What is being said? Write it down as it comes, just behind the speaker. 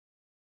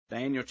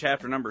Daniel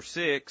chapter number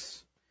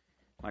 6.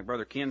 Like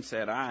Brother Ken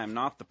said, I am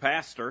not the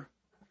pastor.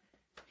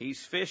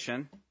 He's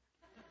fishing.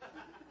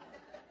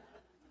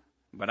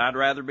 But I'd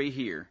rather be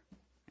here.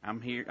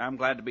 I'm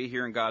glad to be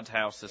here in God's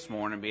house this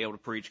morning and be able to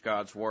preach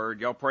God's Word.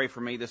 Y'all pray for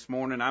me this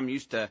morning. I'm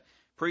used to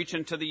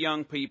preaching to the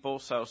young people,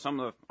 so some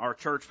of our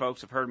church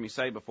folks have heard me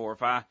say before,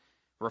 if I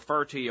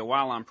refer to you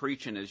while I'm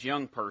preaching as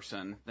young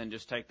person, then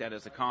just take that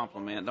as a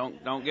compliment.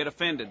 Don't get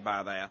offended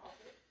by that.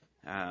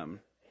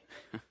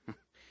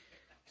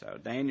 So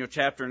Daniel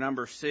chapter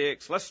number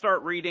 6. Let's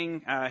start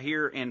reading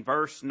here in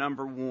verse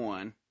number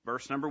 1.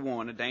 Verse number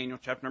 1 of Daniel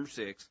chapter number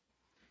 6.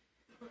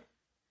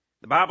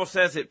 The Bible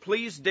says, "It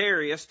pleased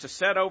Darius to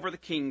set over the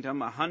kingdom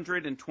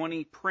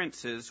 120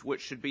 princes, which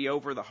should be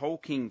over the whole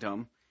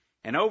kingdom,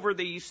 and over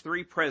these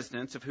 3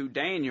 presidents, of who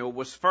Daniel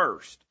was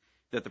first,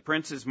 that the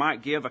princes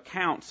might give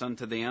accounts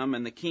unto them,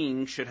 and the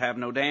king should have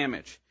no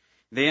damage.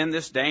 Then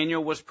this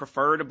Daniel was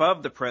preferred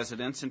above the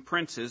presidents and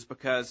princes,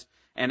 because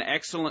an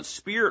excellent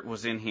spirit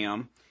was in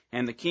him,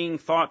 and the king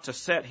thought to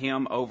set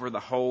him over the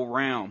whole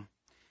realm.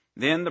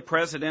 Then the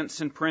presidents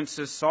and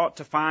princes sought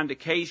to find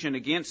occasion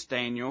against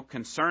Daniel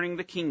concerning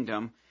the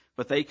kingdom,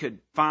 but they could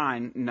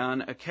find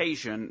none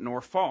occasion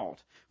nor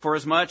fault,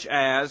 forasmuch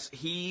as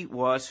he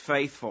was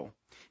faithful.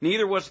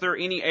 Neither was there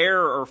any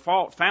error or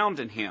fault found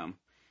in him.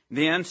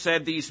 Then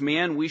said these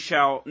men, We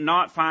shall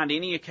not find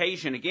any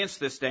occasion against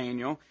this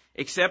Daniel,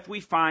 except we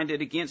find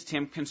it against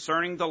him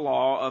concerning the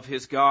law of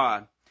his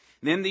God.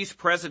 Then these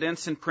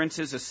presidents and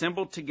princes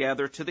assembled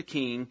together to the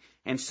king,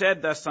 and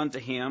said thus unto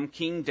him,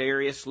 King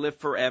Darius, live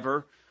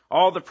forever.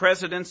 All the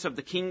presidents of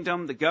the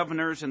kingdom, the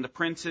governors and the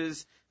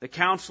princes, the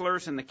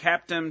counselors and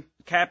the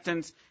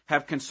captains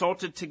have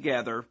consulted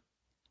together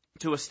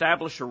to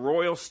establish a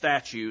royal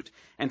statute,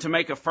 and to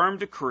make a firm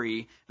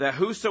decree, that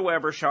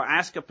whosoever shall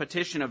ask a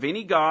petition of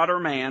any god or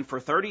man for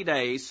 30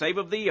 days, save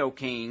of thee, O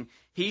king,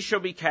 he shall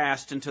be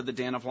cast into the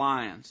den of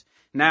lions.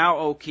 Now,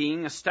 O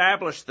king,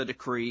 establish the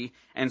decree,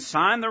 and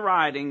sign the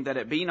writing, that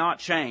it be not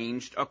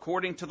changed,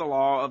 according to the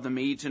law of the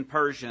Medes and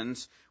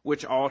Persians,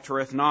 which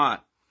altereth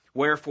not.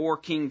 Wherefore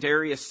King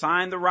Darius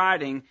signed the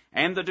writing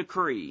and the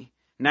decree.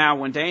 Now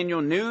when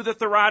Daniel knew that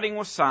the writing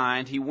was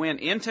signed, he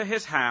went into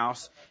his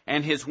house,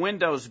 and his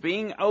windows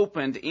being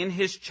opened in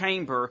his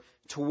chamber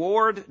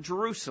toward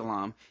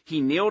Jerusalem,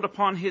 he kneeled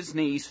upon his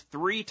knees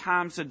 3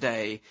 times a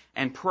day,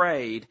 and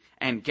prayed,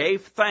 and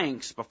gave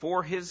thanks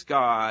before his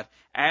God,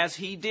 as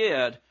he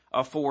did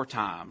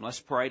aforetime." Let's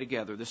pray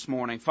together this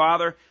morning.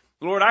 Father,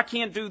 Lord, I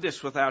can't do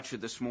this without you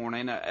this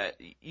morning.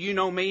 You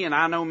know me, and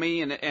I know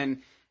me,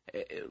 and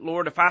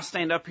Lord, if I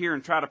stand up here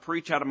and try to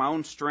preach out of my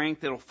own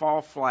strength, it'll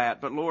fall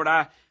flat. But Lord,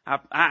 I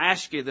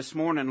ask you this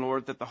morning,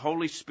 Lord, that the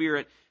Holy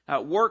Spirit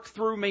work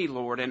through me,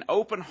 Lord, and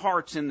open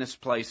hearts in this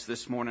place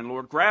this morning,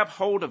 Lord. Grab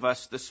hold of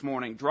us this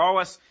morning. Draw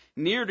us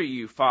near to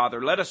you,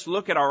 Father. Let us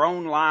look at our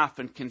own life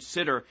and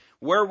consider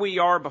where we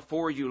are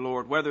before you,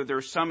 Lord, whether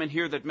there's some in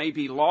here that may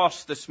be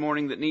lost this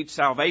morning that needs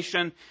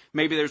salvation.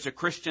 Maybe there's a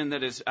Christian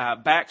that is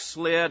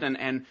backslid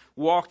and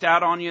walked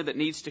out on you that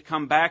needs to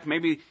come back.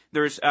 Maybe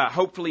there's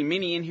hopefully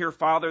many in here,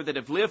 Father, that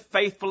have lived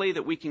faithfully,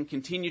 that we can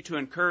continue to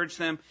encourage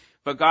them.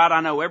 But God, I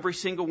know every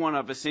single one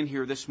of us in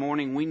here this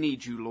morning, we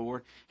need you,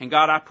 Lord. And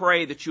God, I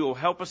pray that you will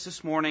help us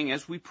this morning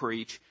as we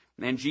preach.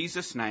 In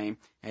Jesus' name,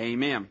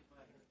 amen.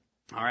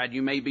 All right,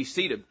 you may be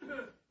seated.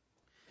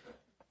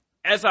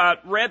 As I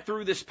read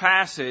through this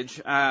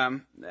passage,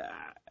 I've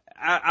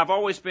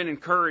always been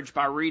encouraged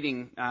by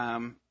reading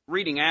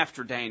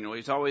after Daniel.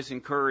 He's always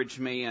encouraged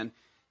me, and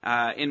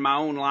in my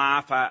own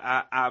life,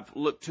 I've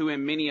looked to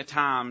him many a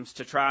times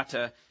to try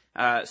to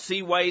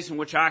see ways in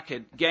which I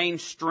could gain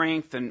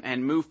strength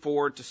and move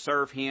forward to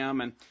serve him.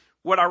 And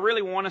what I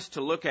really want us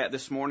to look at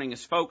this morning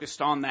is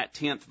focused on that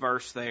 10th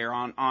verse there,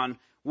 on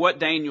what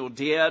Daniel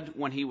did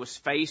when he was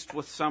faced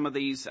with some of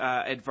these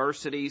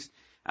adversities.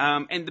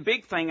 And the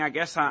big thing I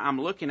guess I'm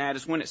looking at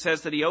is when it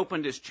says that he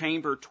opened his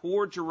chamber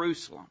toward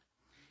Jerusalem.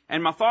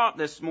 And my thought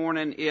this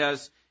morning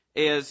is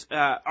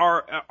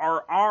are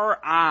our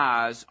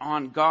eyes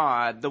on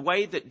God the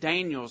way that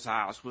Daniel's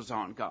eyes was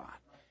on God?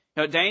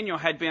 Now, Daniel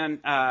had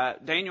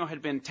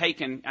been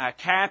taken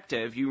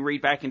captive. You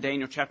read back in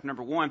Daniel chapter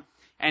number 1,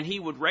 and he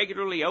would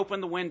regularly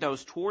open the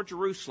windows toward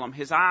Jerusalem.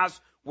 His eyes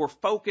were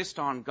focused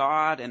on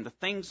God and the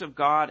things of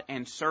God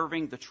and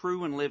serving the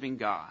true and living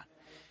God.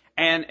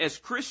 And as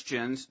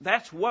Christians,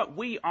 that's what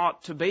we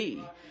ought to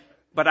be.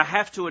 But I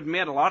have to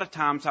admit, a lot of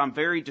times I'm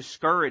very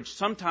discouraged,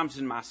 sometimes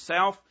in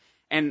myself,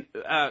 and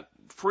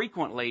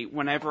frequently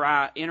whenever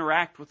I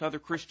interact with other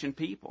Christian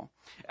people.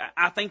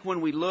 I think when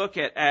we look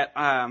at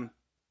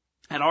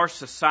our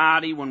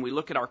society, when we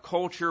look at our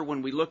culture,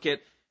 when we look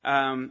at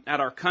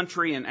our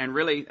country and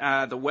really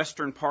the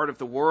western part of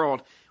the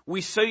world,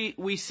 we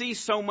see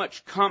so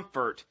much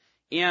comfort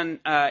in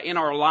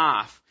our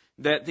life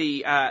that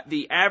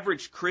the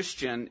average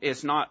Christian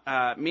is not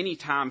many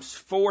times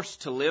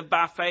forced to live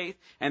by faith,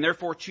 and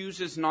therefore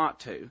chooses not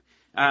to.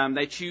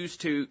 They choose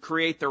to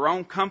create their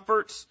own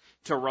comforts,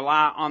 to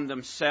rely on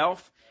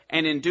themselves.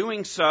 And in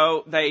doing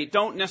so, they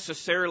don't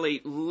necessarily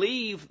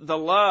leave the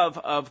love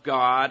of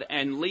God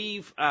and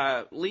leave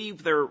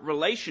their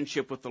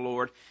relationship with the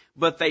Lord,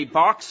 but they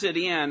box it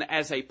in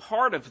as a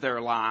part of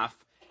their life,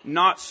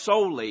 not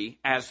solely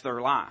as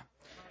their life.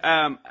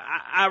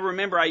 I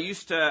remember I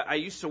used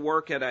to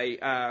work at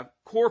a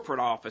corporate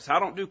office. I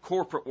don't do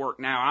corporate work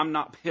now.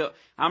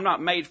 I'm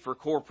not made for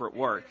corporate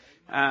work.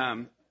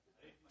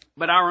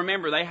 But I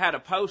remember they had a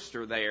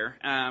poster there,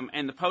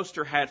 and the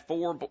poster had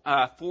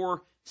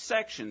four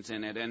sections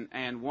in it,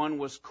 and one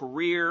was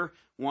career,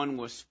 one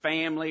was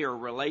family or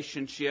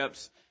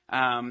relationships,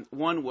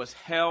 one was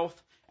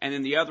health, and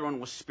then the other one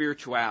was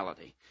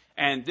spirituality.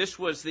 And this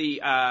was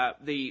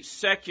the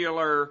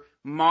secular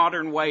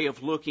modern way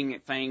of looking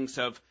at things,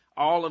 of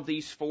all of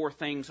these four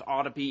things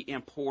ought to be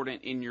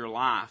important in your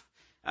life.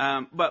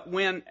 But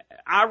when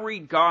I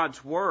read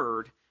God's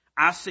Word,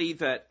 I see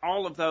that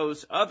all of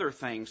those other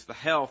things, the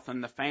health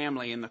and the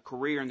family and the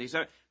career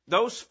and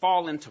those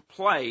fall into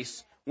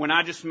place when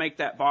I just make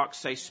that box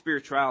say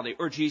spirituality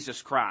or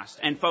Jesus Christ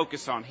and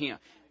focus on Him.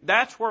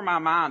 That's where my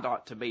mind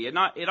ought to be. It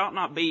ought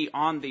not be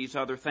on these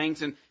other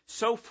things. And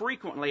so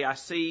frequently I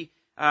see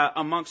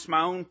amongst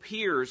my own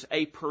peers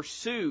a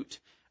pursuit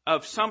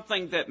of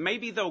something that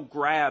maybe they'll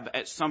grab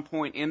at some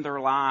point in their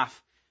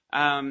life,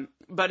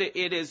 but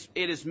it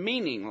is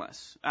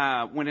meaningless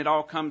when it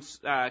all comes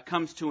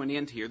to an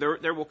end here.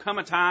 There will come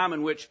a time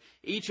in which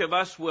each of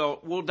us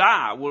will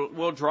die.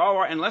 We'll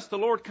draw unless the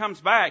Lord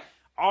comes back.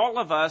 All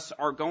of us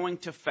are going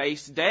to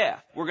face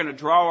death. We're going to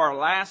draw our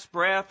last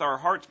breath. Our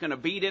heart's going to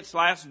beat its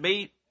last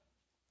beat.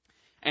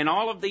 And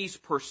all of these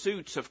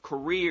pursuits of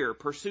career,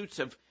 pursuits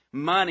of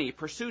money,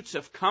 pursuits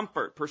of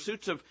comfort,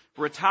 pursuits of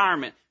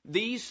retirement,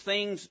 these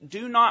things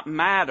do not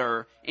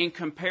matter in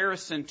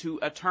comparison to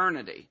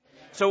eternity.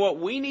 So what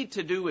we need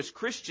to do as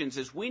Christians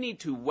is we need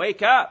to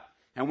wake up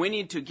and we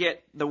need to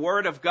get the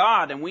Word of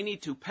God and we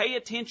need to pay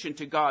attention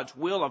to God's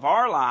will of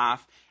our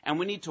life and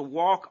we need to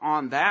walk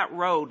on that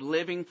road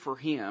living for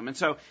Him. And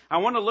so I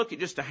want to look at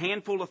just a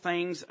handful of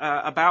things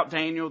about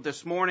Daniel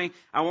this morning.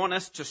 I want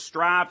us to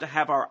strive to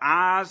have our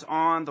eyes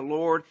on the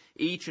Lord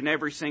each and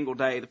every single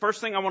day. The first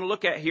thing I want to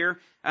look at here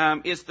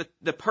is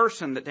the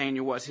person that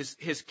Daniel was,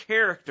 his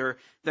character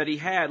that he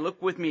had.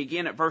 Look with me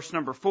again at verse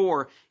number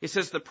 4. It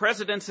says, "The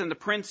presidents and the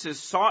princes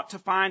sought to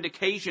find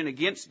occasion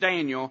against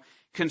Daniel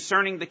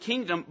concerning the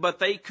kingdom, but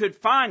they could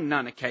find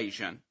none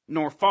occasion,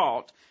 nor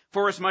fault,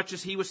 for as much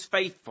as he was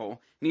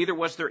faithful, neither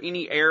was there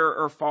any error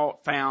or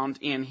fault found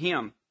in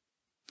him."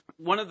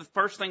 One of the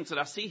first things that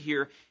I see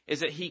here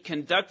is that he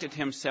conducted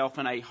himself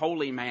in a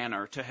holy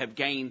manner to have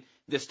gained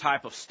this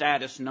type of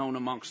status known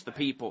amongst the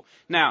people.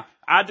 Now,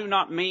 I do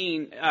not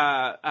mean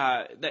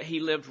that he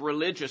lived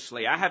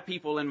religiously. I have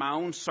people in my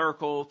own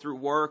circle through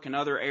work and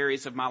other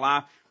areas of my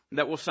life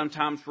that will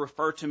sometimes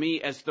refer to me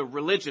as the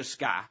religious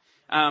guy.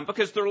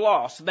 Because they're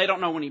lost. They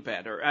don't know any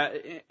better.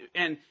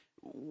 And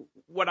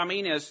what I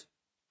mean is,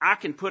 I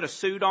can put a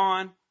suit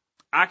on.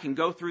 I can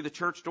go through the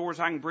church doors.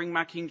 I can bring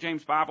my King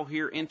James Bible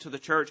here into the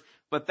church.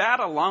 But that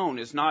alone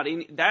is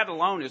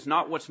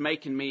not what's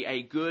making me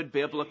a good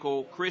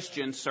biblical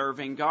Christian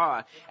serving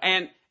God.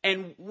 And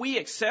we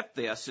accept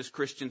this as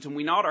Christians, and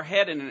we nod our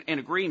head in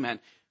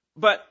agreement.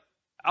 But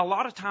a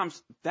lot of times,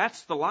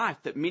 that's the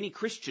life that many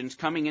Christians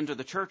coming into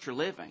the church are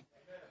living.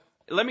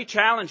 Let me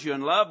challenge you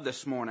in love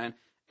this morning.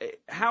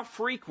 How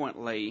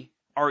frequently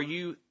are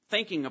you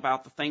thinking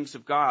about the things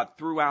of God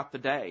throughout the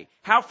day?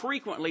 How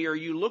frequently are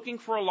you looking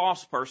for a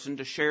lost person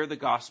to share the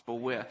gospel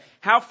with?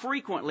 How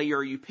frequently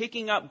are you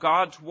picking up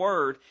God's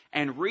Word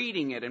and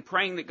reading it and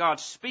praying that God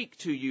speak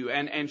to you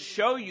and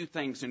show you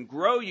things and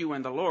grow you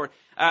in the Lord?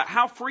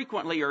 How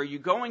frequently are you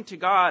going to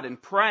God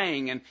and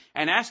praying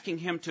and asking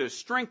Him to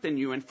strengthen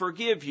you and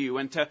forgive you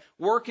and to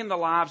work in the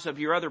lives of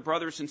your other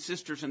brothers and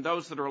sisters and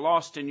those that are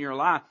lost in your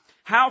life?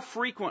 How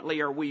frequently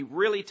are we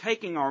really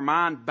taking our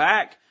mind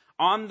back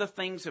on the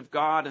things of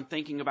God and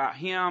thinking about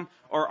Him,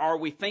 or are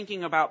we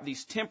thinking about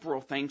these temporal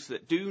things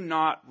that do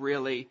not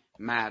really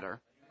matter?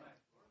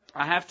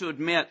 I have to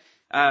admit,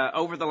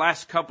 over the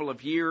last couple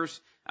of years,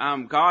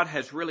 God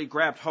has really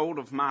grabbed hold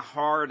of my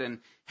heart and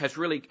has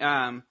really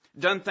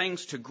done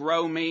things to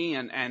grow me,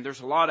 and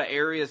there's a lot of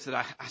areas that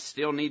I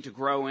still need to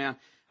grow in.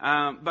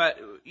 But,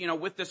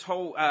 with this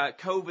whole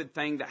COVID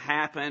thing that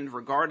happened,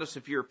 regardless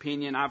of your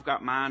opinion, I've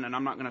got mine, and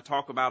I'm not going to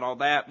talk about all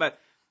that. But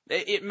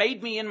it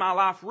made me in my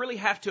life really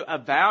have to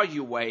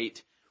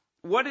evaluate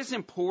what is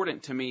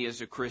important to me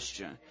as a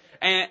Christian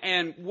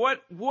and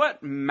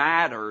what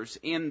matters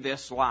in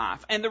this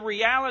life. And the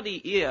reality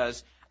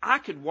is, I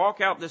could walk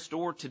out this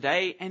door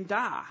today and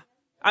die.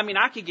 I mean,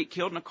 I could get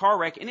killed in a car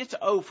wreck and it's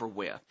over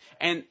with.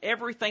 And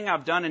everything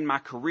I've done in my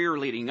career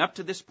leading up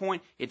to this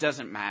point, it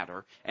doesn't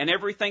matter. And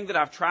everything that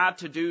I've tried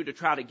to do to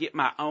try to get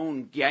my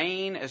own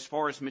gain as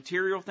far as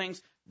material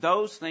things,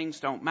 those things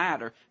don't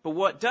matter. But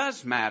what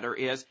does matter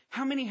is,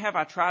 how many have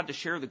I tried to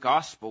share the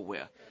gospel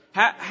with?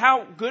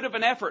 How good of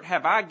an effort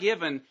have I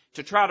given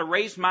to try to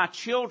raise my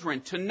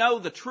children to know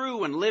the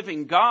true and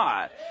living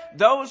God?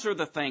 Those are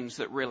the things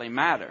that really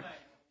matter.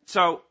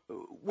 So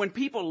when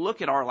people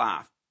look at our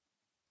life,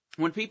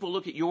 when people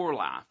look at your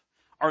life,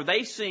 are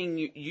they seeing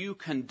you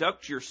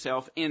conduct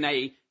yourself in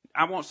a,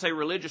 I won't say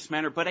religious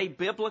manner, but a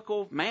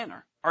biblical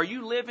manner? Are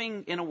you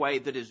living in a way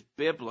that is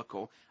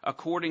biblical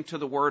according to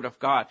the Word of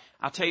God?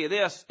 I'll tell you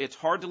this, it's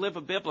hard to live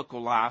a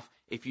biblical life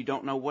if you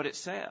don't know what it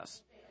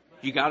says.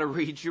 You got to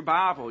read your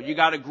Bible. You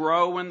got to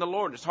grow in the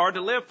Lord. It's hard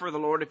to live for the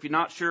Lord if you're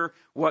not sure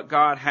what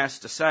God has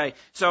to say.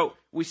 So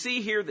we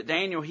see here that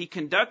Daniel, he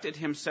conducted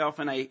himself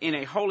in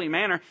a holy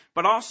manner,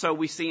 but also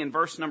we see in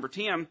verse number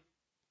 10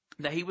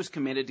 that he was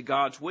committed to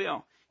God's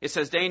will. It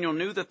says, Daniel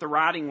knew that the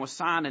writing was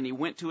signed, and he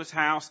went to his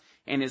house,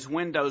 and his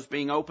windows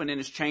being open in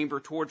his chamber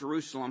toward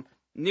Jerusalem,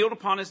 kneeled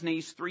upon his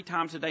knees 3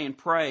 times a day and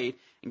prayed,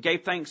 and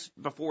gave thanks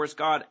before his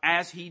God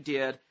as he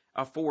did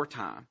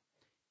aforetime.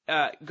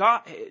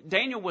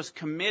 Daniel was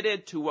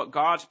committed to what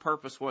God's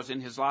purpose was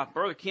in his life.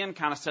 Brother Ken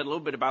kind of said a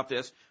little bit about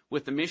this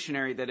with the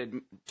missionary that had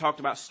talked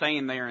about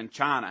staying there in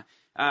China.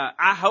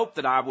 I hope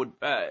that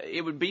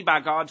it would be by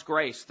God's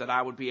grace that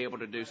I would be able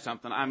to do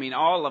something. I mean,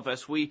 all of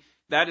us,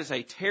 that is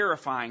a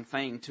terrifying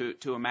thing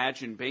to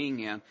imagine being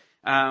in.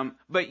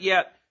 But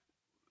yet,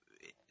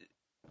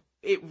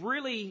 it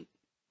really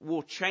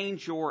will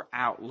change your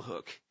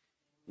outlook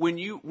when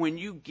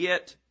you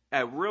get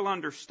a real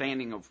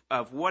understanding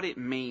of what it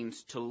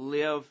means to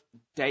live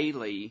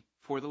daily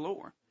for the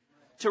Lord.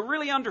 To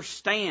really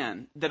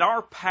understand that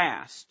our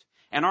past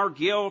and our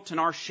guilt and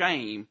our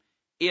shame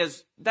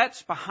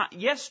that's behind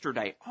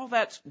yesterday. All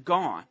that's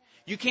gone.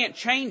 You can't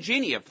change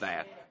any of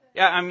that.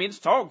 Yeah, I mean,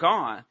 it's all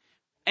gone.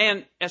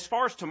 And as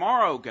far as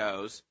tomorrow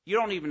goes, you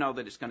don't even know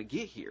that it's going to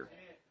get here.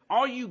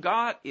 All you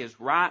got is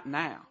right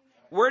now.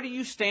 Where do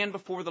you stand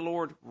before the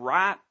Lord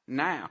right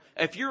now?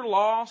 If you're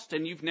lost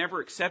and you've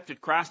never accepted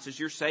Christ as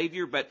your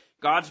Savior, but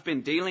God's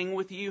been dealing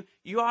with you,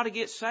 you ought to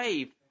get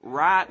saved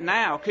right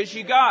now, because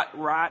you got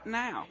right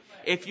now.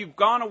 If you've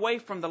gone away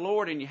from the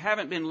Lord and you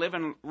haven't been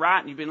living right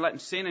and you've been letting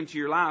sin into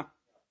your life,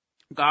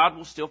 God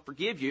will still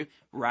forgive you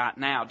right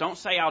now. Don't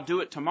say, I'll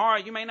do it tomorrow.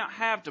 You may not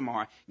have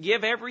tomorrow.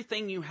 Give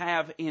everything you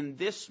have in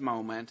this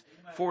moment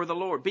for the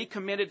Lord. Be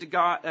committed to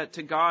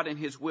God and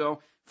His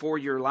will for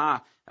your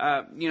life.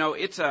 I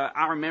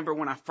remember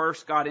when I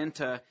first got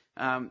into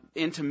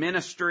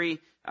ministry,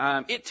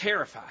 it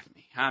terrified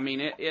me. I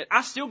mean,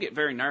 I still get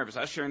very nervous.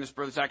 I was sharing this,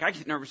 Brother Zach. I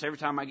get nervous every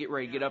time I get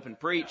ready to get up and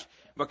preach,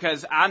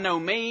 because I know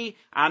me,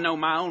 I know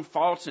my own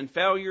faults and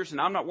failures,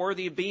 and I'm not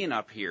worthy of being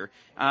up here.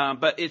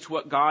 But it's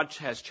what God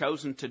has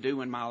chosen to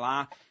do in my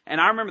life. And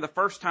I remember the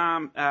first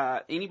time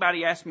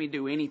anybody asked me to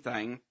do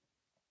anything.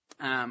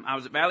 I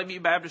was at Valley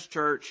View Baptist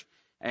Church,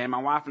 and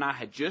my wife and I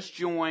had just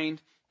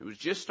joined. It was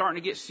just starting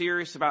to get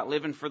serious about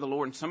living for the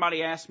Lord, and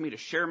somebody asked me to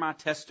share my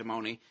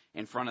testimony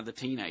in front of the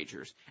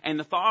teenagers. And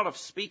the thought of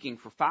speaking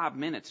for 5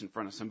 minutes in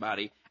front of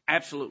somebody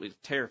absolutely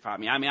terrified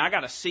me. I mean, I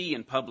got a C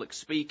in public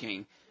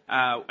speaking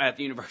at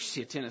the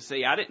University of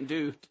Tennessee. I didn't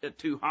do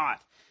too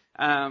hot.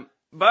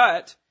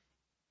 But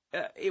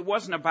it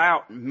wasn't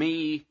about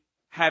me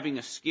having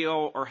a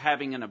skill or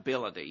having an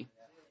ability.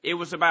 It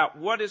was about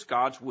what is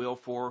God's will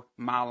for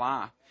my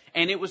life.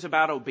 And it was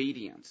about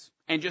obedience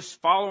and just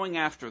following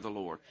after the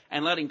Lord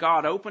and letting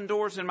God open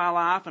doors in my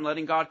life and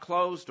letting God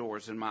close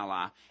doors in my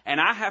life.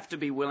 And I have to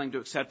be willing to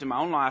accept in my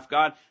own life,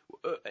 God,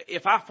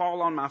 if I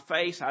fall on my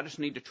face, I just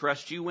need to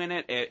trust you in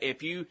it.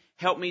 If you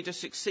help me to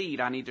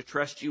succeed, I need to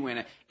trust you in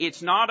it.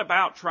 It's not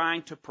about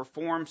trying to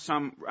perform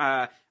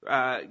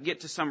get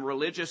to some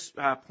religious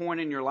point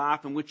in your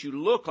life in which you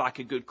look like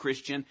a good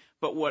Christian.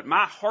 But what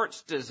my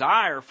heart's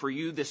desire for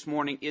you this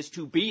morning is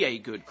to be a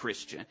good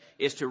Christian,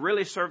 is to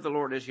really serve the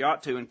Lord as you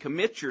ought to and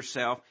commit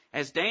yourself,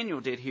 as Daniel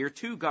did here,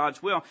 to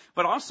God's will.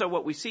 But also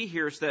what we see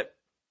here is that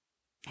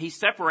he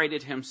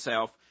separated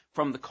himself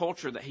from the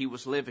culture that he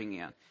was living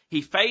in.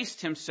 He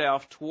faced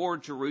himself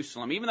toward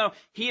Jerusalem. Even though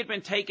he had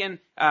been taken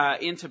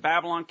into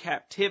Babylon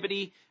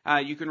captivity,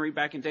 you can read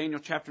back in Daniel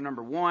chapter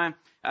number 1,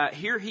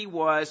 here he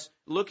was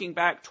looking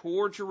back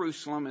toward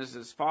Jerusalem as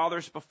his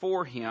fathers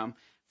before him,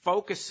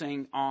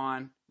 focusing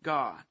on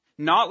God,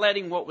 not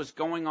letting what was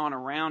going on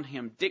around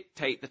him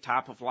dictate the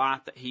type of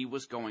life that he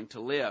was going to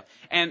live.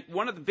 And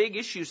one of the big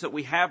issues that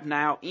we have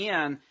now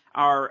in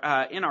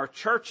our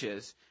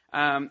churches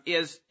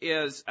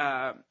is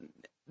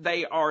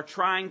they are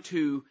trying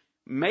to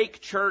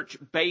make church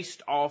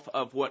based off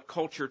of what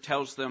culture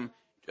tells them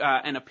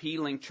an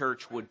appealing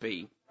church would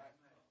be.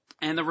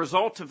 And the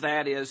result of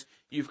that is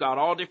you've got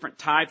all different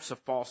types of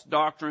false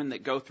doctrine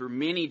that go through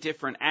many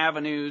different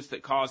avenues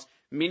that cause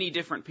many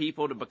different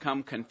people to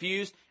become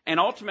confused. And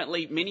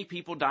ultimately, many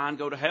people die and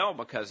go to hell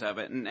because of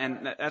it.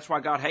 And that's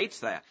why God hates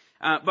that.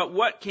 But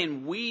what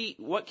can we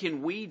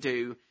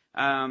do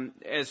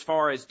as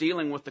far as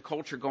dealing with the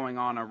culture going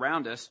on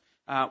around us?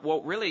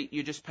 Well, really,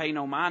 you just pay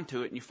no mind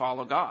to it and you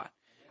follow God.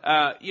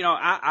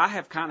 I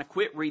have kind of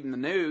quit reading the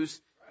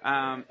news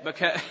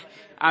because,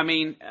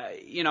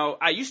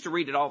 I used to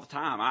read it all the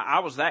time. I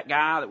was that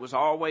guy that was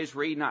always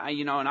reading,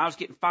 and I was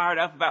getting fired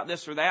up about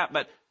this or that.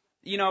 But,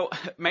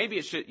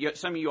 maybe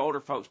some of you older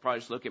folks probably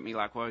just look at me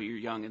like, well, you're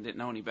young and didn't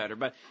know any better.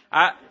 But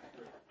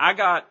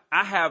I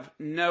have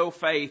no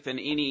faith in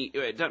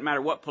it doesn't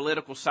matter what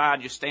political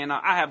side you stand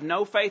on. I have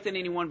no faith in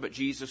anyone but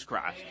Jesus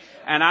Christ.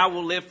 And I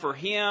will live for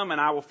Him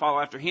and I will follow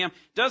after Him.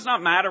 It does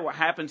not matter what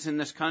happens in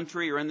this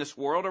country or in this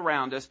world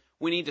around us.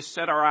 We need to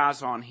set our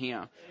eyes on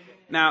Him.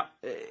 Now,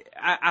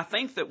 I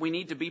think that we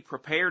need to be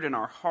prepared in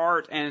our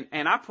heart, and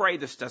I pray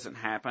this doesn't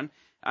happen.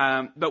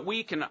 But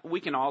we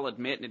can all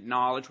admit and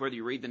acknowledge, whether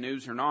you read the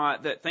news or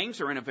not, that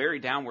things are in a very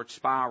downward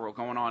spiral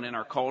going on in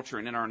our culture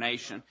and in our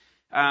nation.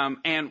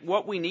 And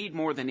what we need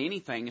more than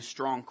anything is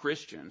strong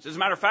Christians. As a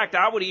matter of fact,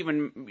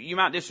 you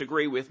might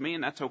disagree with me,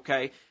 and that's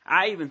okay.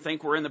 I even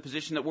think we're in the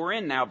position that we're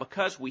in now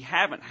because we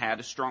haven't had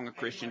as strong a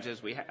Christians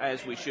as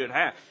we should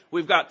have.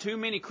 We've got too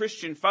many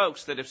Christian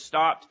folks that have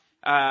stopped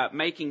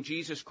making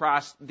Jesus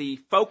Christ the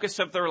focus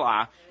of their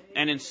life,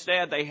 and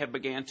instead they have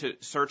began to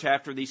search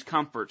after these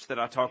comforts that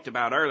I talked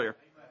about earlier.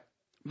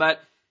 But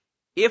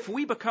if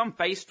we become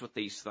faced with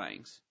these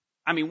things,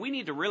 we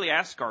need to really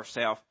ask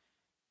ourselves,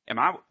 am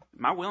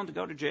I willing to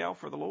go to jail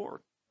for the Lord?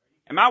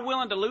 Am I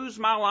willing to lose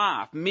my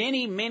life?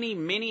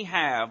 Many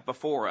have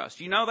before us.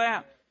 You know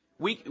that?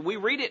 We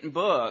read it in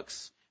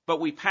books,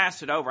 but we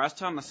pass it over. I was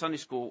telling the Sunday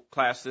school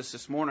class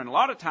this morning. A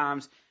lot of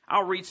times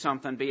I'll read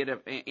something, be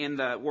it in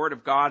the Word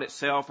of God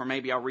itself, or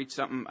maybe I'll read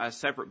a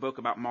separate book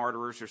about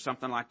martyrs or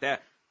something like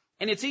that.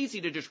 And it's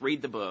easy to just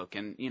read the book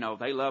and,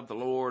 they loved the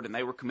Lord and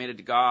they were committed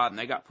to God and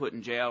they got put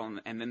in jail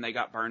and then they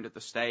got burned at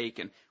the stake.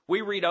 And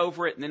we read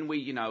over it and then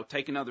we,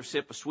 take another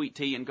sip of sweet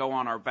tea and go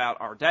on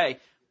about our day.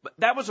 But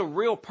that was a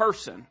real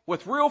person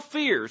with real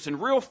fears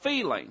and real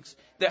feelings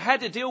that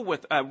had to deal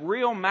with a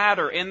real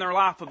matter in their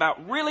life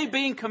about really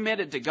being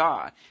committed to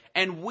God.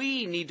 And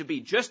we need to be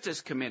just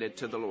as committed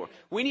to the Lord.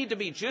 We need to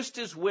be just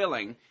as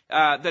willing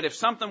that if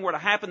something were to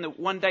happen that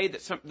one day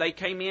that they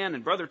came in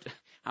and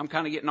I'm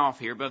kind of getting off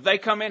here, but if they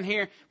come in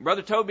here,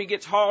 Brother Toby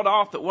gets hauled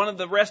off, that one of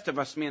the rest of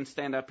us men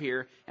stand up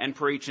here and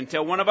preach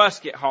until one of us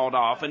get hauled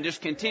off and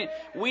just continue.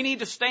 We need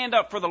to stand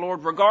up for the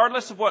Lord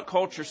regardless of what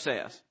culture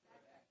says,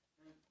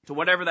 to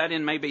whatever that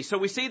end may be. So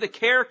we see the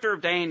character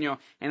of Daniel,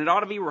 and it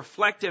ought to be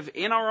reflective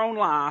in our own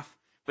life,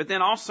 but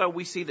then also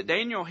we see that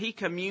Daniel, he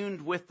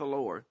communed with the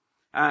Lord.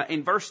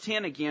 In verse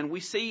 10 again, we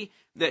see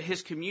that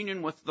his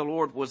communion with the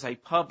Lord was a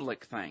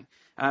public thing.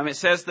 It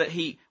says that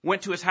he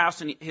went to his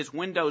house and his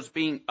windows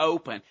being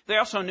open. They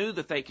also knew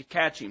that they could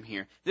catch him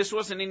here. This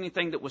wasn't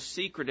anything that was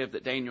secretive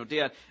that Daniel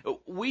did.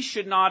 We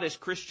should not as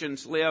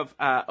Christians live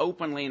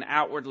openly and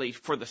outwardly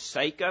for the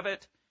sake of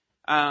it.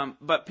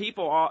 But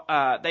people,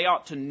 they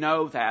ought to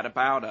know that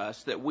about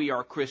us, that we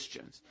are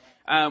Christians.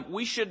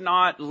 We should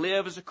not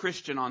live as a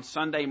Christian on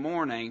Sunday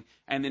morning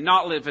and then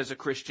not live as a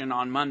Christian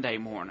on Monday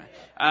morning.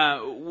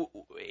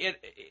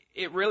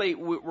 It really,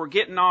 we're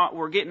getting out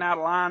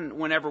of line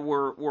whenever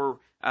we're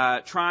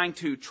trying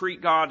to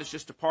treat God as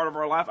just a part of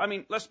our life.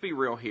 Let's be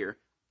real here.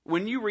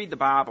 When you read the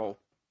Bible,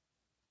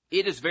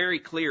 it is very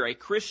clear a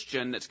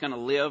Christian that's going to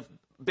live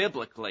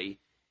biblically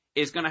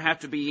is going to have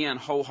to be in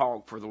whole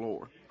hog for the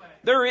Lord.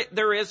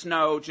 There is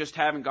no just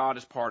having God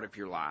as part of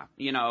your life,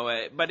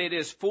 but it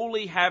is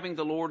fully having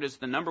the Lord as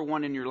the number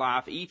one in your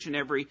life each and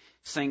every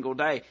single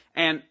day.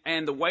 And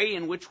the way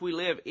in which we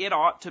live, it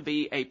ought to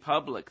be a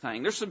public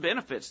thing. There's some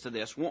benefits to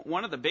this.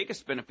 One of the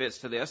biggest benefits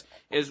to this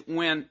is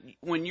when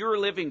you're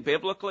living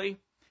biblically,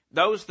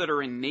 those that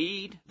are in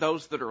need,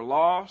 those that are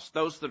lost,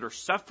 those that are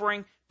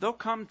suffering, they'll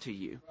come to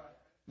you.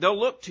 They'll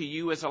look to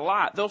you as a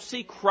light. They'll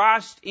see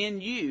Christ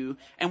in you.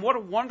 And what a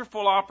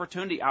wonderful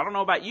opportunity. I don't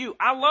know about you.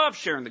 I love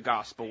sharing the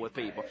gospel with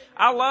people.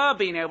 I love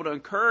being able to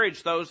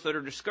encourage those that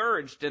are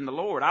discouraged in the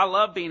Lord. I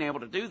love being able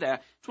to do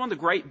that. It's one of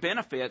the great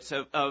benefits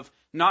of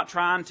not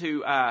trying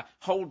to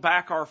hold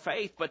back our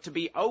faith, but to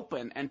be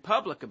open and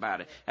public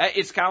about it.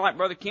 It's kind of like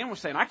Brother Ken was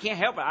saying, I can't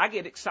help it. I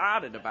get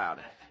excited about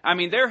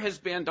it. There has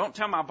been, don't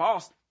tell my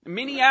boss,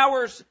 many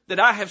hours that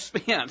I have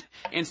spent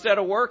instead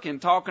of working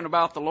talking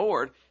about the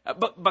Lord,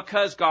 but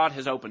because God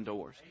has opened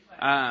doors.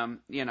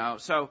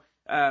 So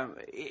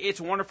it's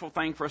a wonderful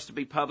thing for us to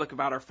be public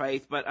about our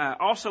faith. But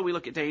also we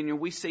look at Daniel,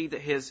 we see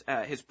that his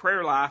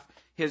prayer life,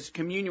 his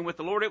communion with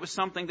the Lord, it was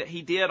something that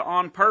he did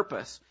on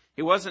purpose.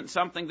 It wasn't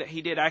something that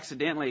he did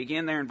accidentally.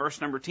 Again, there in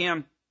verse number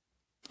 10,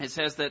 it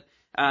says that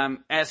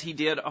as he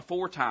did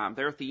aforetime,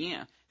 there at the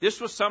end. This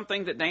was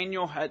something that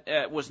Daniel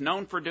was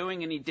known for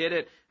doing, and he did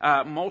it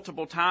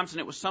multiple times, and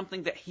it was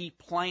something that he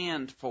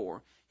planned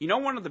for.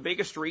 One of the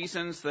biggest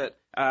reasons that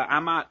I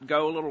might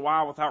go a little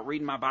while without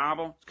reading my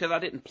Bible is because I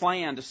didn't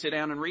plan to sit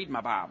down and read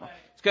my Bible.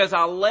 It's because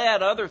I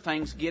let other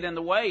things get in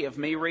the way of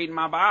me reading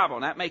my Bible.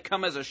 And that may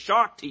come as a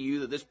shock to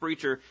you that this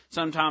preacher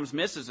sometimes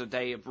misses a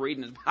day of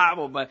reading his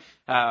Bible, but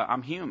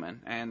I'm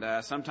human,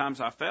 and sometimes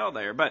I fail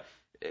there. But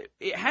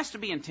it has to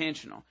be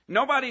intentional.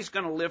 Nobody's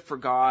going to live for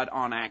God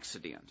on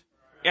accident.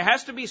 It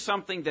has to be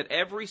something that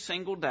every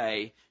single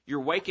day you're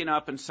waking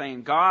up and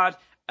saying, God,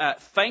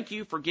 thank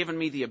you for giving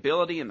me the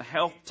ability and the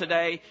health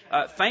today.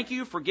 Thank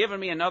you for giving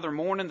me another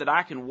morning that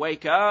I can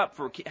wake up,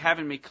 for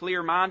having me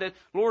clear-minded.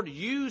 Lord,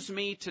 use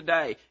me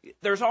today.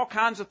 There's all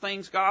kinds of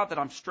things, God, that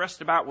I'm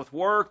stressed about with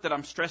work, that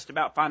I'm stressed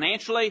about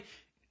financially.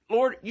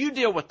 Lord, you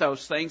deal with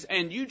those things,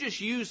 and you just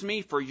use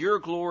me for your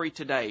glory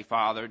today,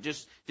 Father.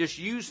 Just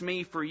use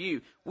me for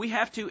you. We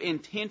have to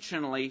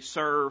intentionally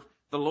serve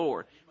the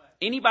Lord.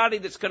 Anybody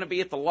that's going to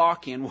be at the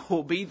lock-in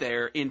will be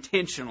there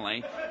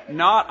intentionally,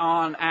 not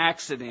on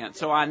accident.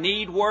 So I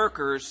need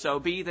workers, so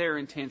be there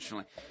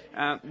intentionally.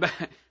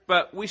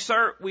 But we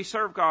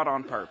serve God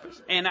on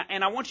purpose. And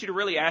I want you to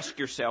really ask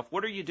yourself,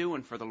 what are you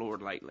doing for the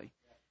Lord lately?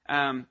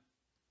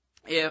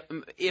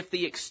 If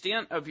the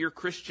extent of your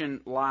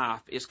Christian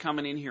life is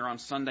coming in here on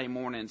Sunday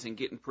mornings and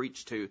getting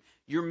preached to,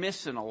 you're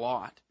missing a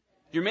lot.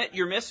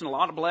 You're missing a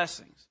lot of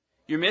blessings.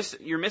 You're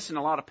missing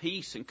a lot of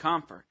peace and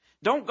comfort.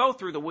 Don't go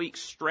through the week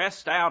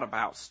stressed out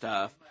about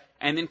stuff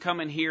and then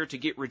come in here to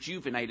get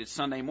rejuvenated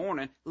Sunday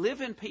morning.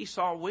 Live in peace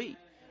all week.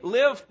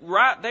 Live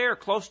right there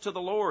close to the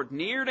Lord,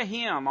 near to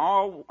Him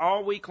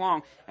all week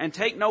long, and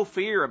take no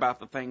fear about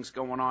the things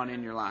going on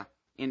in your life.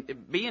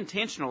 Be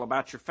intentional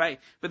about your faith.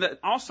 But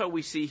also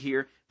we see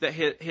here that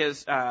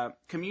his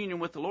communion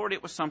with the Lord,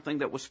 it was something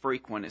that was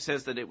frequent. It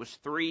says that it was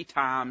 3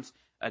 times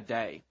a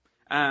day.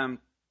 The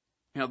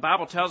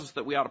Bible tells us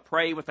that we ought to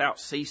pray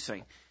without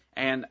ceasing.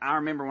 And I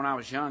remember when I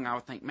was young, I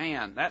would think,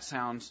 man, that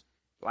sounds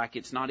like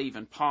it's not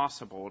even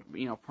possible,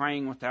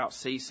 praying without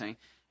ceasing.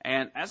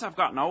 And as I've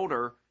gotten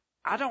older,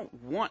 I don't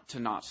want to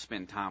not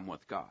spend time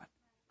with God.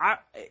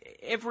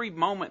 Every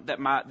moment that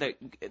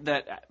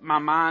my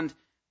mind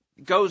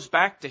goes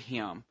back to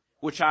Him,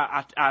 which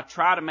I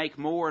try to make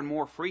more and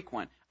more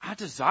frequent, I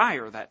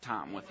desire that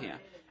time with Him.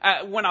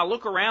 When I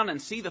look around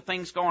and see the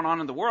things going on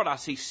in the world, I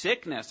see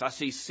sickness, I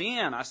see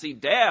sin, I see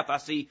death, I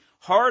see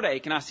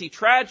heartache, and I see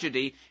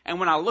tragedy. And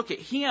when I look at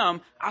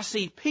Him, I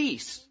see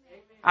peace.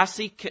 I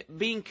see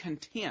being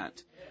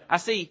content. I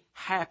see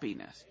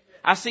happiness.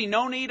 I see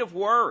no need of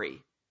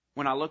worry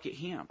when I look at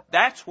Him.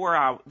 That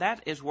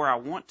is where I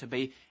want to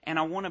be, and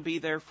I want to be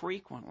there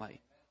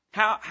frequently.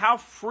 How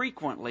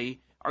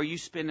frequently are you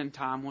spending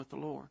time with the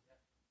Lord?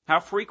 How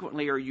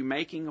frequently are you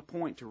making a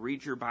point to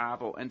read your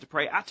Bible and to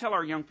pray? I tell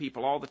our young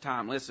people all the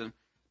time, listen,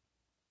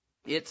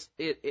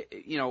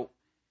 the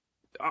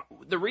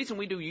reason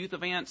we do youth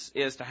events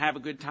is to have a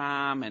good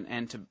time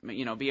and to,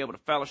 be able to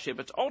fellowship.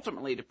 It's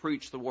ultimately to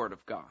preach the Word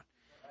of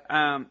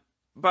God.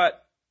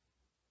 But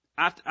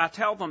I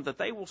tell them that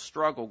they will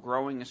struggle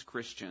growing as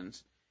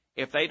Christians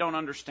if they don't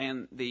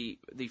understand the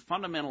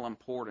fundamental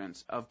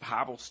importance of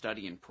Bible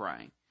study and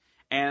praying.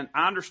 And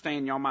I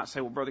understand y'all might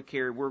say, well, Brother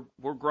Kerry,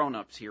 we're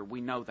grown-ups here. We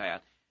know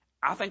that.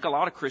 I think a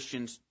lot of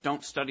Christians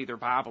don't study their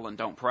Bible and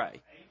don't pray.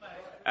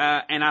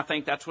 And I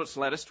think that's what's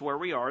led us to where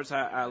we are, as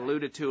I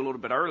alluded to a little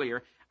bit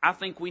earlier. I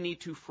think we need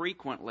to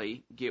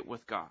frequently get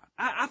with God.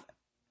 I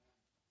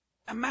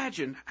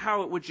imagine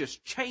how it would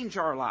just change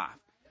our life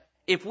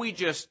if we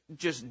just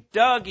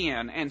dug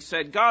in and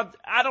said, God,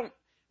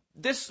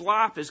 this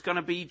life is going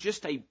to be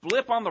just a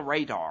blip on the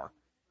radar.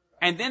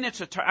 And then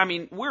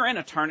we're in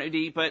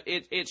eternity, but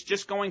it's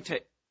just going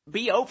to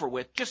be over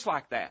with just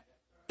like that.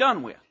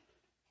 Done with.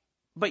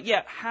 But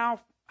yet, how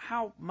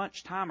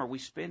much time are we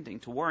spending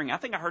to worrying? I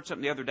think I heard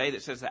something the other day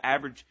that says the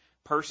average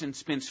person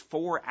spends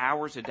 4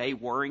 hours a day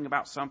worrying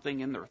about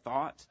something in their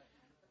thoughts.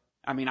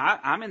 I'm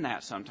in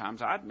that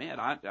sometimes. I admit,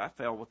 I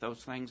fail with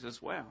those things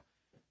as well.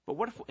 But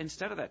what if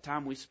instead of that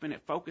time we spend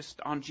it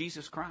focused on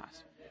Jesus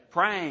Christ,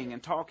 praying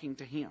and talking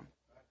to Him?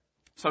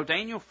 So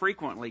Daniel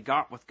frequently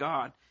got with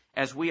God,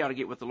 as we ought to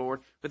get with the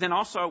Lord. But then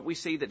also we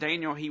see that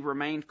Daniel, he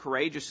remained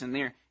courageous in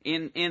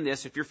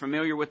this. If you're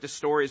familiar with this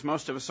story, as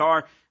most of us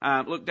are,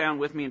 look down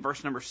with me in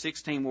verse number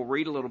 16. We'll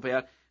read a little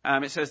bit.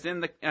 It says,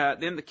 Then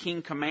the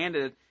king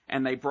commanded,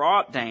 and they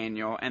brought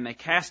Daniel, and they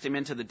cast him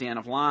into the den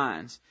of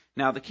lions.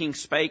 Now the king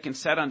spake and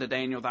said unto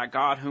Daniel, Thy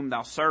God whom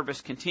thou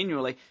servest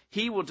continually,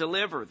 He will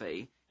deliver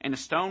thee. And a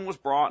stone was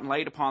brought and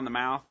laid upon the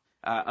mouth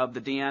of the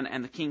den,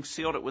 and the king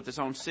sealed it with his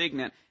own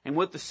signet and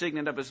with the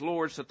signet of his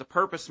lords, that the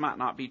purpose might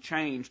not be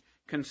changed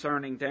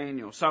concerning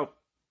Daniel. So,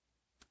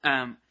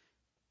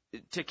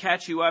 to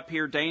catch you up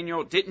here,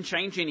 Daniel didn't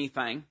change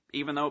anything,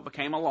 even though it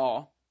became a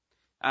law.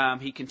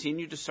 He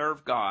continued to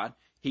serve God.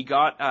 He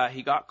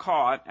got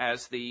caught,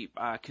 as the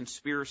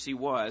conspiracy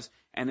was,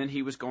 and then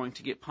he was going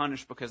to get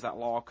punished because that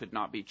law could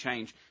not be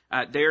changed.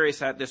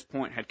 Darius at this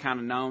point had kind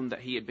of known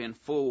that he had been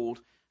fooled,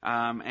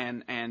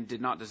 and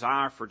did not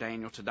desire for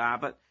Daniel to die.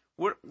 But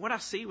what I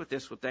see with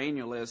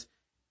Daniel is,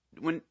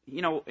 when,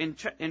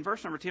 in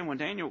verse number 10, when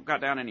Daniel got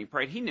down and he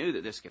prayed, he knew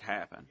that this could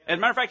happen. As a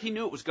matter of fact, he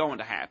knew it was going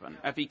to happen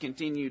if he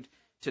continued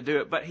to do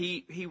it. But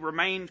he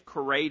remained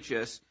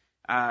courageous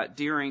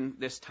during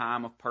this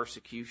time of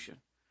persecution.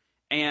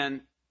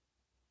 And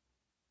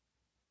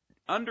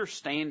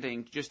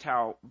understanding just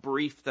how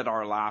brief that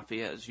our life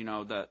is.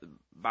 The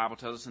Bible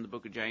tells us in the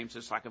book of James,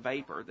 it's like a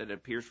vapor that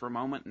appears for a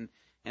moment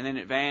and then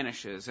it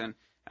vanishes. And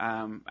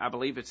I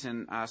believe it's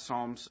in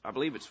Psalms, I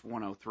believe it's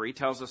 103,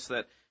 tells us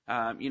that,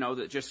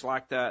 that just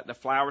like the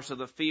flowers of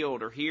the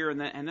field are here and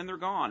then they're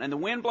gone. And the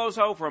wind blows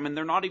over them and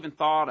they're not even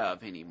thought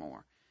of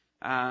anymore.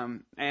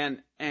 And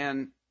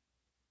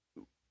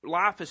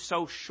life is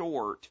so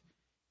short,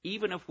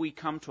 even if we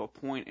come to a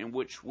point in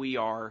which we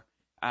are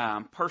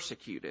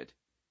persecuted,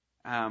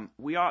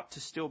 we ought to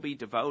still be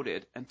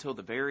devoted until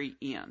the very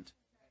end.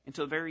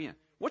 Until the very end.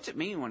 What's it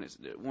mean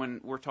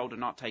when we're told to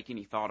not take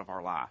any thought of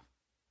our life?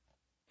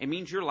 It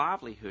means your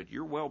livelihood,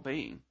 your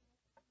well-being.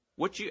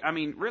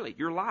 Really,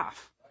 your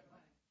life.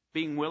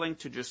 Being willing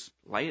to just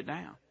lay it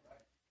down.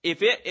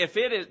 If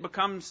it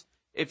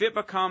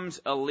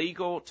becomes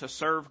illegal to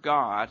serve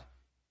God,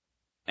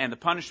 and the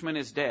punishment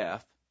is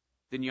death,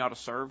 then you ought to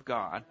serve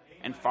God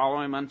and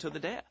follow Him unto the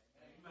death.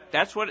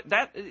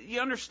 You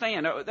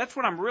understand. That's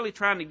what I'm really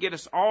trying to get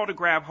us all to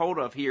grab hold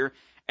of here.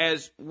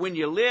 As when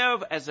you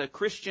live as a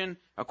Christian,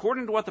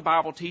 according to what the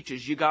Bible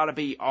teaches, you got to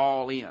be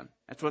all in.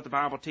 That's what the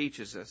Bible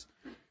teaches us.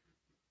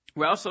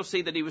 We also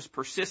see that he was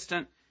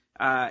persistent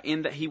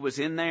in that he was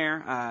in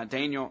there.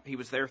 Daniel, he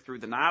was there through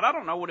the night. I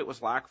don't know what it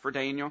was like for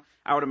Daniel.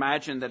 I would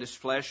imagine that his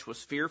flesh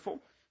was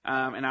fearful,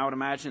 and I would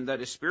imagine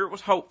that his spirit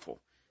was hopeful.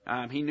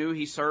 He knew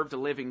he served a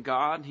living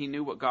God. He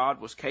knew what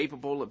God was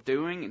capable of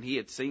doing, and he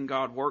had seen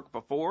God work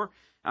before.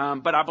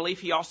 But I believe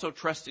he also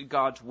trusted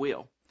God's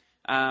will.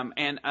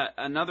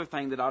 Another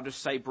thing that I'll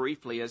just say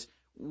briefly is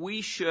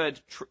we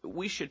should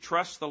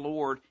trust the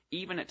Lord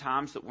even at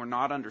times that we're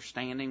not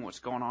understanding what's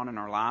going on in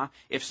our life.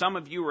 If some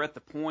of you are at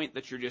the point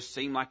that you just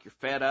seem like you're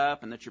fed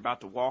up and that you're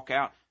about to walk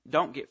out,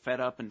 don't get fed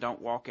up and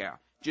don't walk out.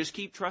 Just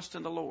keep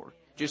trusting the Lord.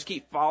 Just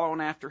keep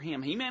following after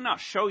Him. He may not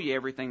show you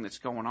everything that's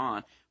going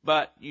on,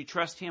 but you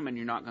trust Him and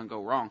you're not going to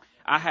go wrong.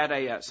 I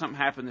had something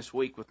happen this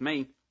week with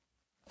me.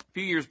 A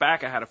few years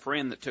back, I had a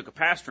friend that took a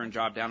pastoring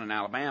job down in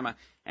Alabama,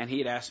 and he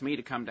had asked me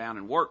to come down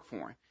and work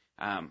for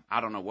him.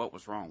 I don't know what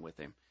was wrong with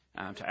him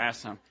to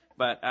ask him.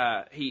 But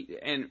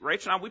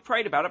Rachel and I, we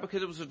prayed about it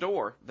because it was a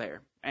door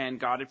there. And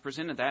God had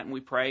presented that, and we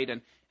prayed,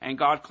 and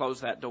God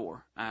closed that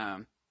door,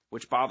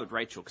 which bothered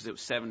Rachel because it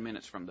was 7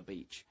 minutes from the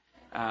beach.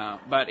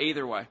 But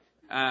either way,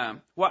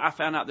 I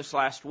found out this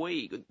last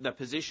week, the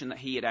position that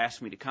he had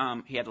asked me to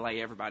come, he had to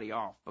lay everybody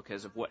off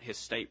because of what his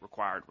state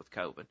required with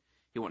COVID.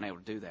 He wasn't able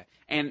to do that.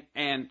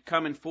 And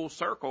coming full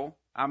circle,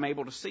 I'm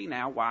able to see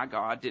now why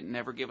God didn't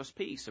ever give us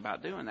peace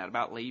about doing that,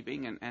 about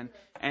leaving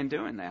and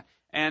doing that.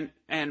 And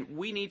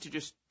we need to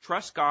just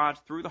trust God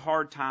through the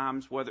hard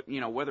times, whether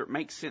it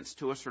makes sense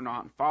to us or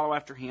not, and follow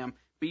after Him,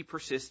 be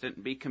persistent,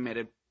 and be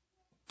committed.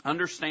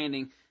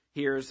 Understanding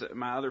here is that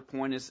my other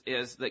point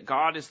is that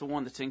God is the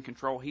one that's in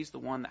control. He's the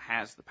one that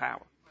has the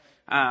power.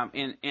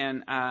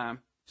 In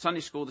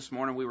Sunday school this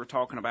morning, we were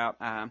talking about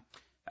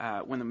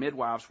when the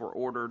midwives were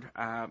ordered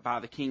by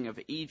the king of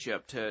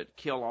Egypt to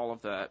kill all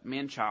of the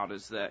men-child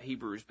as the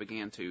Hebrews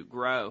began to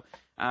grow.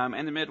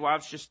 And the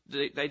midwives just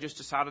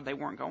decided they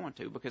weren't going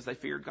to because they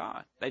feared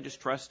God. They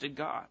just trusted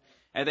God.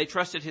 And they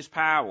trusted His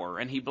power,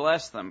 and He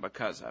blessed them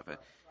because of it.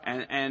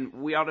 And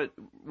we ought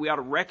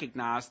to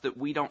recognize that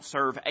we don't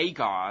serve a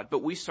God,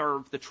 but we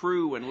serve the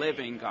true and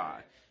living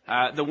God.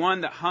 The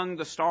one that hung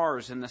the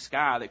stars in the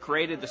sky, that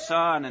created the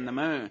sun and the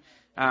moon.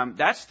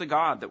 That's the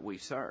God that we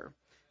serve.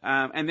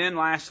 And then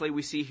lastly,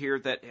 we see here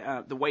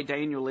that the way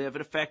Daniel lived,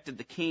 it affected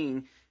the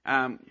king.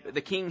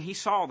 The king, he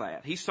saw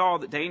that. He saw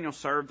that Daniel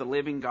served the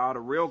living God, a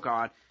real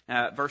God.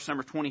 Verse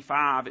number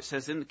 25, it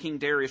says, Then the king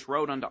Darius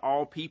wrote unto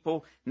all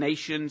people,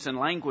 nations, and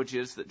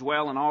languages that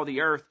dwell in all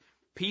the earth,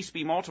 Peace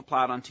be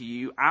multiplied unto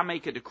you. I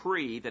make a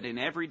decree that in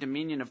every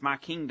dominion of my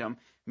kingdom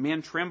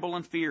men tremble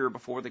and fear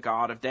before the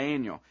God of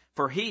Daniel.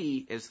 For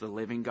He is the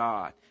living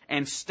God,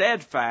 and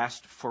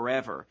steadfast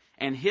forever.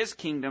 And His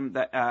kingdom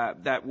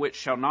that which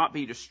shall not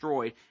be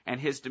destroyed, and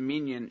His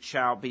dominion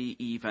shall be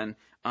even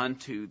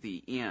unto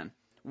the end.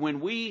 When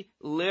we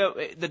live,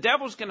 the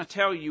devil's going to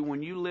tell you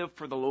when you live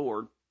for the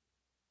Lord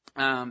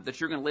that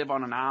you're going to live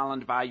on an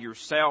island by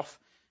yourself,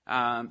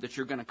 that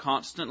you're going to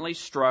constantly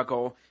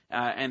struggle,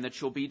 and that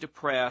you'll be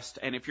depressed.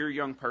 And if you're a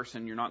young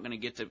person, you're not going to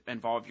get to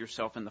involve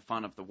yourself in the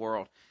fun of the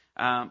world.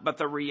 But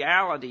the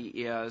reality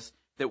is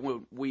that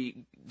when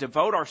we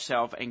devote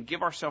ourselves and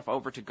give ourselves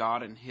over to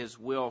God and His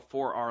will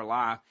for our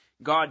life,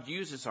 God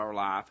uses our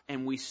life,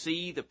 and we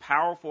see the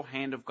powerful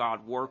hand of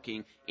God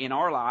working in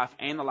our life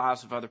and the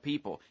lives of other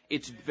people.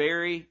 It's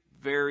very,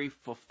 very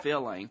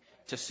fulfilling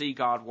to see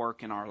God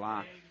work in our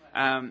life.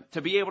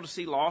 To be able to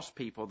see lost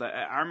people.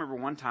 I remember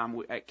one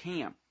time at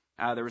camp,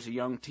 there was a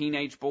young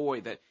teenage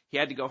boy that he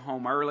had to go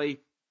home early.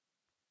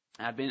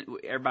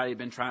 Everybody had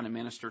been trying to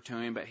minister to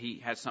him, but he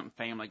had something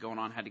family going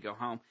on, had to go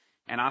home.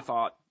 And I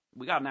thought,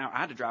 I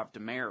had to drive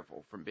to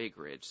Maryville from Big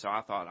Ridge. So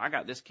I thought, I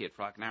got this kid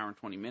for like an hour and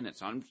 20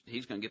 minutes.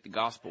 He's going to get the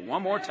gospel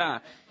one more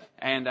time.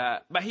 And,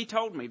 but he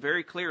told me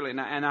very clearly,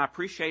 and I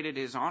appreciated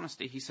his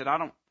honesty. He said,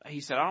 I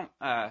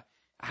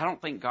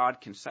don't think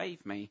God can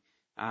save me.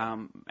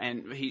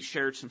 And he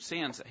shared some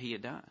sins that he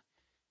had done.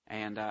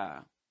 And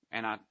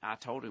I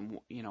told him,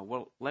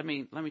 well, let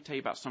me tell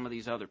you about some of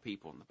these other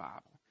people in the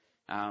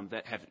Bible,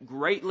 that have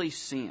greatly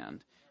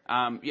sinned.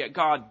 Yet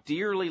God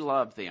dearly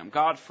loved them.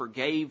 God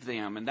forgave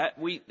them. And that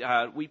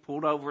we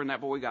pulled over and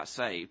that boy got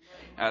saved,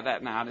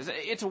 that night.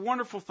 It's a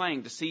wonderful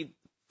thing to see.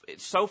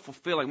 It's so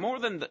fulfilling, more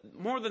than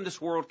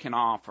this world can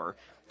offer,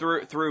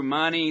 through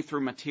money,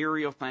 through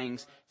material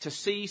things, to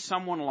see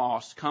someone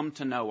lost come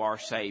to know our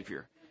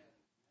Savior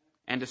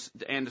and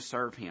to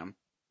serve Him.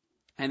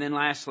 And then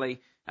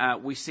lastly,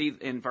 we see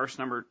in verse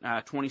number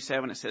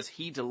 27, it says,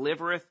 He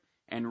delivereth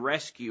and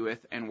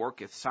rescueth and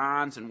worketh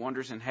signs and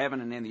wonders in heaven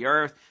and in the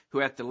earth, who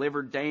hath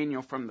delivered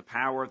Daniel from the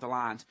power of the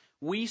lions.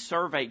 We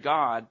serve a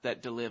God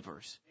that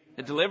delivers.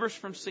 It delivers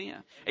from sin.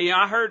 And,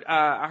 I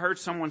heard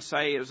someone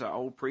say, it was an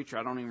old preacher,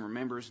 I don't even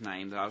remember his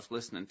name that I was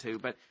listening to,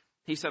 but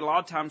he said a lot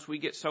of times we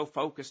get so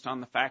focused on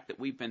the fact that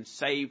we've been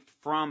saved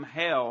from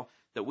hell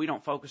that we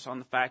don't focus on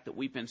the fact that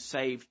we've been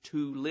saved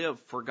to live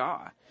for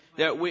God.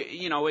 That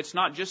it's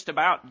not just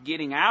about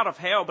getting out of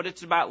hell, but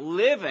it's about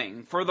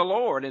living for the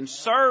Lord and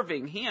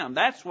serving Him.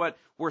 That's what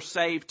we're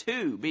saved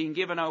to, being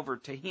given over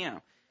to Him.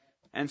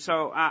 And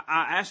so I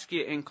ask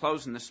you in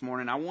closing this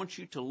morning, I want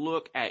you to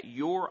look at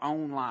your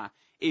own life.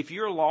 If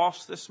you're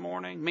lost this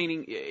morning,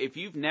 meaning if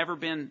you've never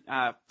been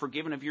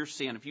forgiven of your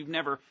sin, if you've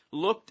never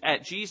looked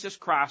at Jesus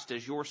Christ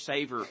as your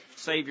Savior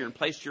and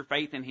placed your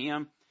faith in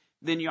Him,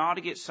 then you ought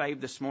to get saved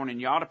this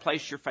morning. You ought to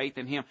place your faith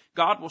in Him.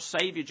 God will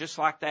save you just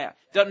like that.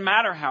 Doesn't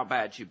matter how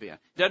bad you've been.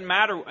 Doesn't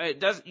matter.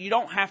 You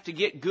don't have to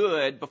get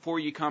good before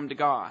you come to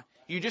God.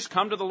 You just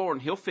come to the Lord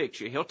and He'll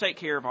fix you. He'll take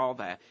care of all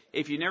that.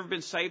 If you've never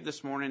been saved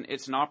this morning,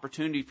 it's an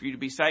opportunity for you to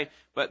be saved.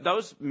 But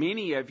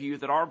many of you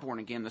that are born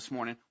again this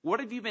morning,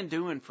 what have you been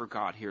doing for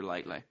God here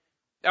lately?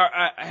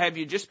 Have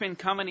you just been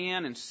coming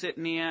in and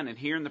sitting in and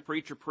hearing the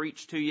preacher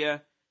preach to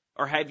you?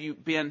 Or have you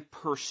been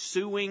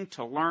pursuing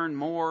to learn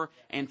more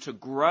and to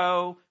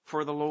grow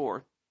for the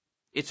Lord?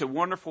 It's a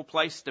wonderful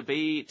place to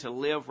be, to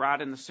live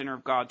right in the center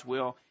of God's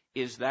will.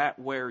 Is that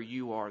where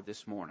you are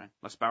this morning?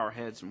 Let's bow our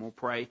heads and we'll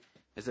pray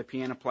as the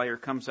piano player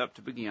comes up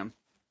to begin.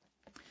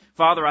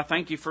 Father, I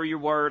thank You for Your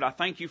word. I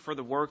thank You for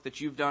the work that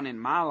You've done in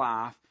my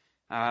life.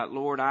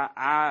 Lord,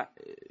 I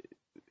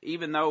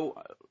even though,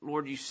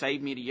 Lord, You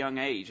saved me at a young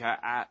age,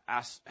 I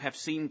have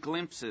seen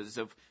glimpses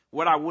of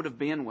what I would have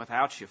been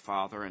without You,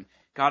 Father. And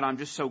God, I'm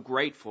just so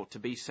grateful to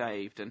be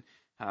saved. And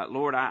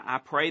Lord, I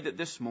pray that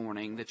this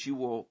morning that You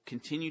will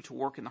continue to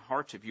work in the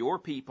hearts of Your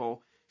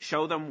people,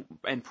 show them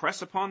and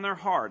press upon their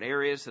heart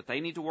areas that they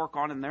need to work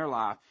on in their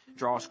life.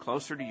 Draw us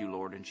closer to You,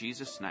 Lord. In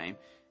Jesus' name,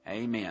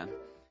 amen.